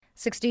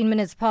16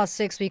 minutes past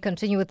 6, we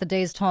continue with the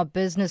day's top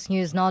business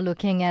news. Now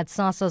looking at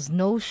Sassa's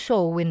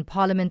no-show in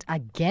Parliament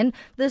again.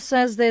 This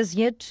says there's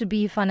yet to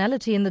be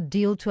finality in the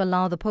deal to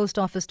allow the post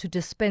office to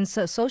dispense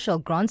social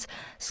grants.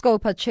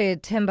 Scopa Chair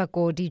Themba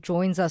Godi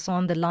joins us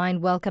on the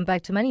line. Welcome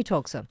back to Money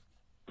Talk, sir.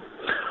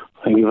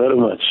 Thank you very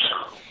much.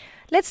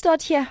 Let's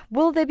start here.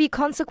 Will there be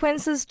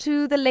consequences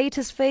to the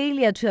latest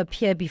failure to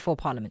appear before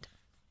Parliament?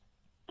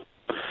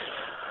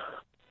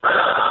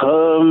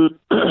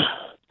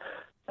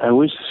 I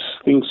wish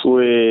things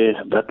were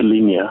that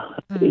linear,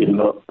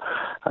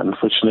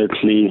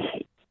 Unfortunately,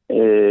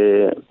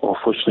 or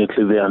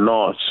fortunately, they are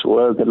not.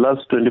 Well, the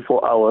last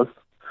 24 hours,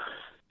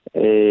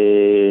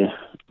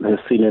 I've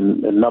seen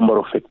a number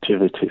of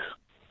activities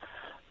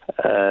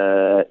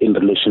in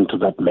relation to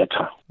that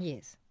matter.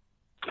 Yes.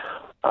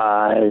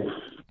 I've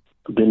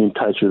been in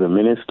touch with the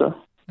minister.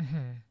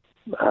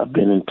 Mm-hmm. I've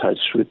been in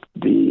touch with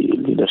the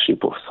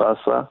leadership of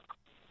Sassa.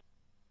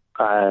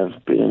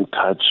 I've been in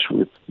touch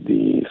with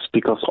the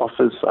Speaker's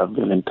office. I've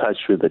been in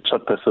touch with the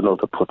chairperson of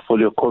the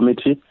Portfolio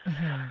Committee.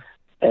 Mm-hmm.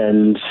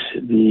 And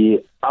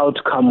the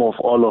outcome of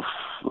all of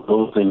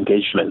those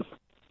engagements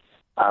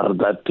are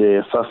that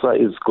Sassa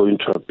is going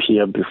to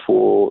appear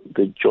before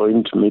the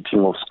joint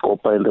meeting of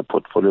Scopa and the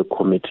Portfolio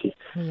Committee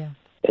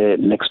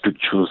next week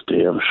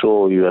Tuesday. I'm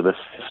sure you are the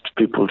first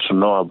people to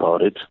know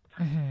about it.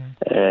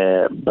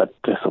 Mm-hmm. But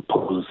I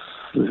suppose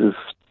this is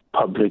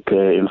public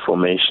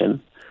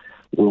information.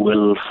 We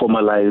will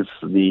formalize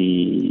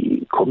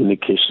the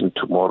communication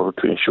tomorrow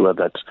to ensure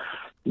that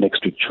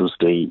next week,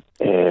 Tuesday,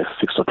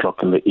 6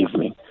 o'clock in the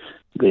evening,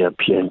 they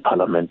appear in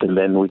Parliament. And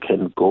then we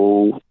can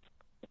go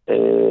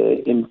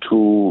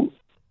into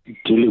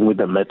dealing with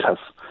the matters,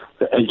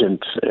 the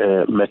urgent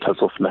matters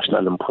of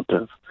national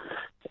importance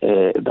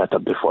that are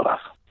before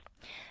us.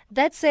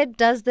 That said,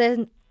 does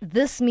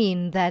this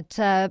mean that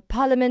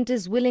Parliament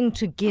is willing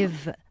to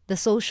give the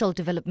Social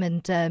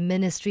Development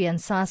Ministry and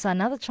Sassa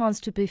another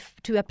chance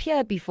to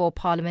appear before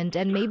Parliament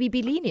and maybe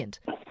be lenient?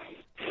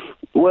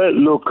 Well,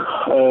 look,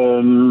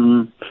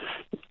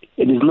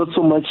 it is not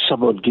so much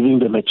about giving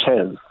them a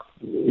chance.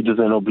 It is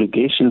an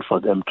obligation for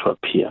them to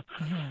appear.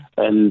 Mm-hmm.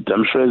 And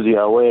I'm sure as you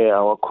are aware,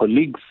 our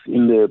colleagues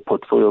in the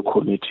Portfolio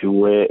Committee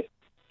were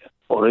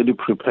already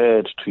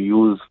prepared to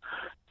use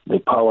the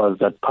powers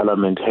that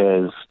Parliament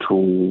has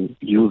to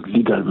use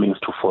legal means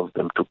to force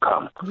them to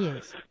come.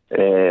 Yes.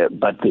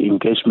 But the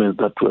engagements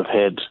that we've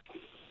had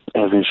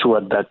have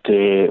ensured that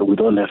we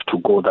don't have to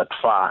go that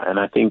far. And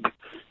I think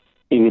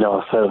even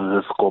ourselves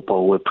as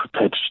Scopa were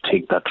prepared to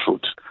take that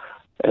route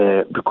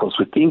because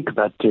we think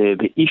that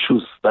the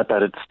issues that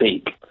are at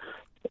stake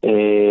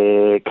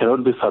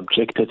cannot be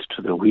subjected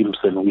to the whims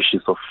and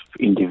wishes of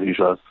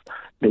individuals.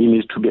 They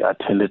need to be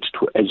attended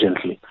to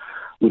urgently.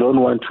 We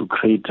don't want to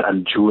create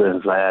undue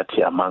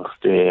anxiety amongst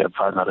the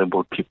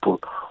vulnerable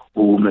people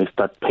who may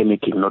start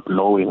panicking, not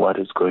knowing what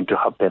is going to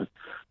happen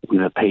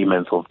with the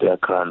payments of their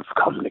grants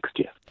come next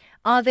year.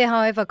 Are there,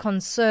 however,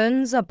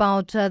 concerns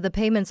about the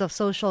payments of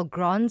social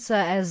grants,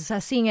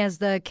 seeing as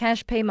the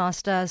Cash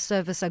Paymaster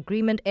Service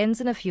Agreement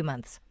ends in a few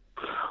months?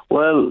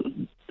 Well,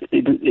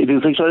 it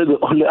is actually the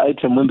only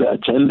item on the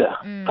agenda.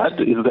 Mm-hmm. That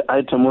is the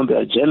item on the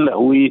agenda.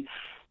 We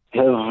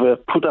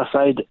have put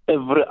aside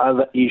every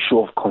other issue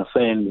of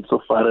concern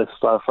so far as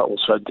Sassa or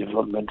social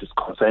development is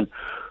concerned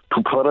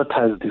to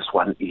prioritize this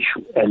one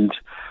issue. And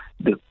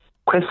the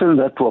question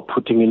that we're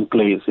putting in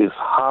place is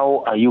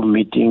how are you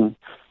meeting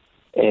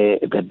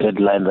the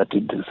deadline that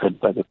has been set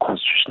by the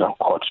Constitutional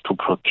Court to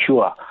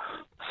procure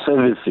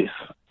services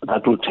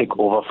that will take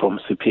over from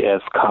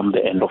CPS come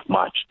the end of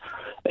March?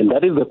 And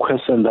that is the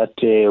question that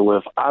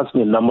we've asked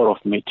in a number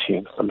of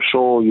meetings. I'm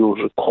sure you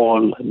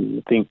recall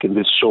and think in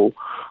this show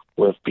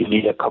we've been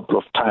here a couple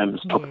of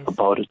times talking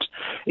about it.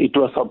 It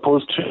was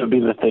supposed to be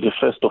the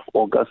 31st of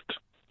August,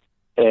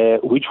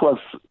 which was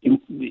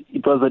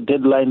a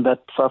deadline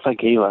that Sassa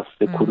gave us.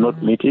 They could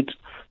not meet it.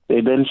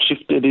 They then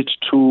shifted it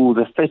to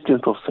the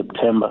 13th of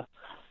September,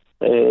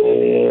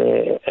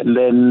 and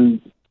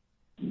then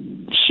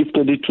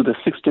shifted it to the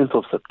 16th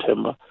of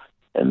September,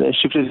 and then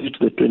shifted it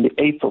to the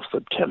 28th of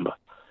September.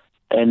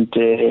 And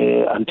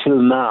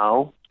until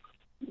now,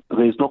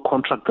 there is no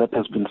contract that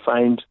has been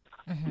signed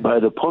by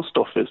the post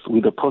office,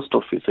 with the post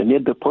office. And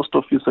yet the post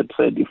office had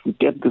said if we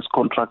get this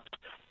contract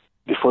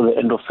before the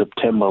end of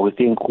September, we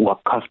think we are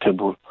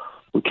comfortable,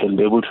 we can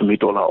be able to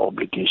meet all our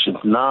obligations.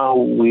 Now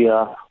we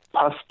are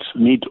past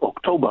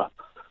mid-October.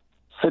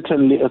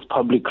 Certainly as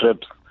public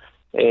reps,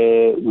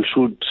 we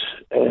should,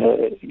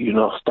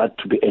 start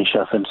to be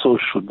anxious, and so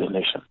should the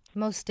nation.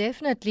 Most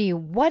definitely.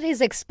 What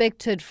is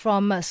expected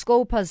from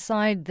Scopa's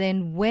side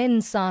then when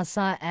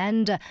Sassa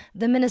and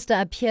the minister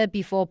appear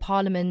before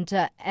Parliament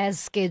as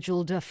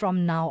scheduled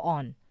from now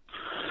on?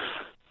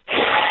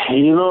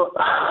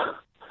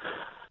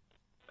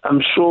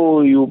 I'm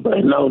sure you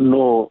by now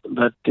know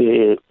that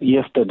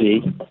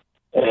yesterday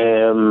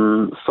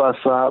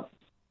Sassa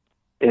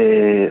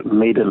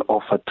made an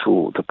offer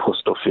to the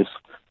post office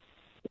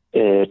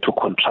to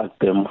contract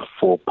them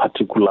for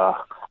particular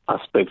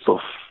aspects of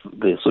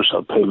the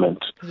social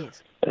payment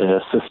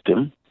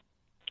system.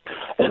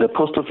 The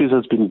post office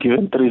has been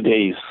given 3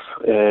 days,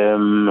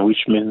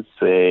 which means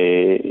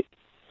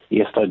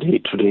yesterday,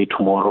 today,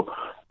 tomorrow,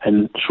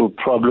 and should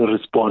probably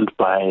respond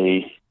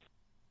by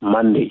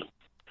Monday.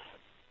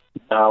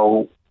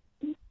 Now,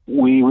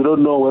 we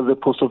don't know whether the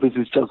post office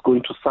is just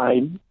going to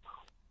sign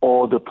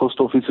or the post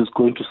office is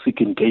going to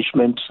seek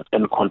engagement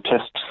and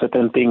contest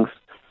certain things,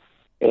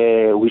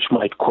 which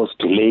might cause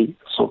delay.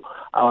 So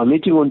our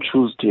meeting on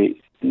Tuesday,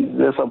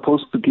 they're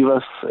supposed to give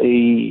us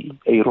a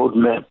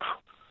roadmap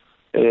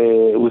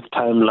with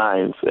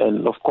timelines,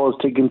 and of course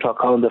take into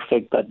account the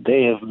fact that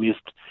they have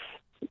missed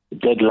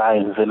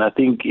deadlines. And I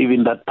think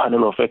even that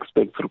panel of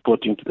experts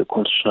reporting to the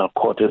Constitutional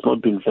Court has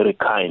not been very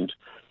kind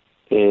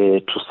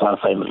to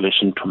Sassa in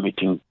relation to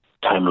meeting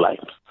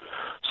timelines.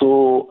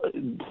 So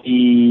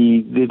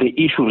the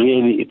issue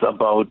really is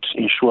about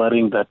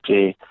ensuring that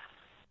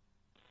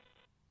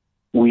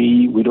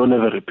we don't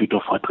have a repeat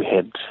of what we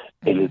had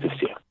earlier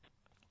this year.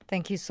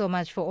 Thank you so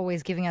much for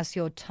always giving us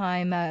your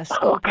time.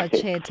 Scopa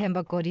Chair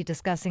Themba Godi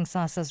discussing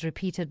Sassa's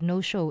repeated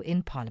no-show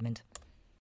in Parliament.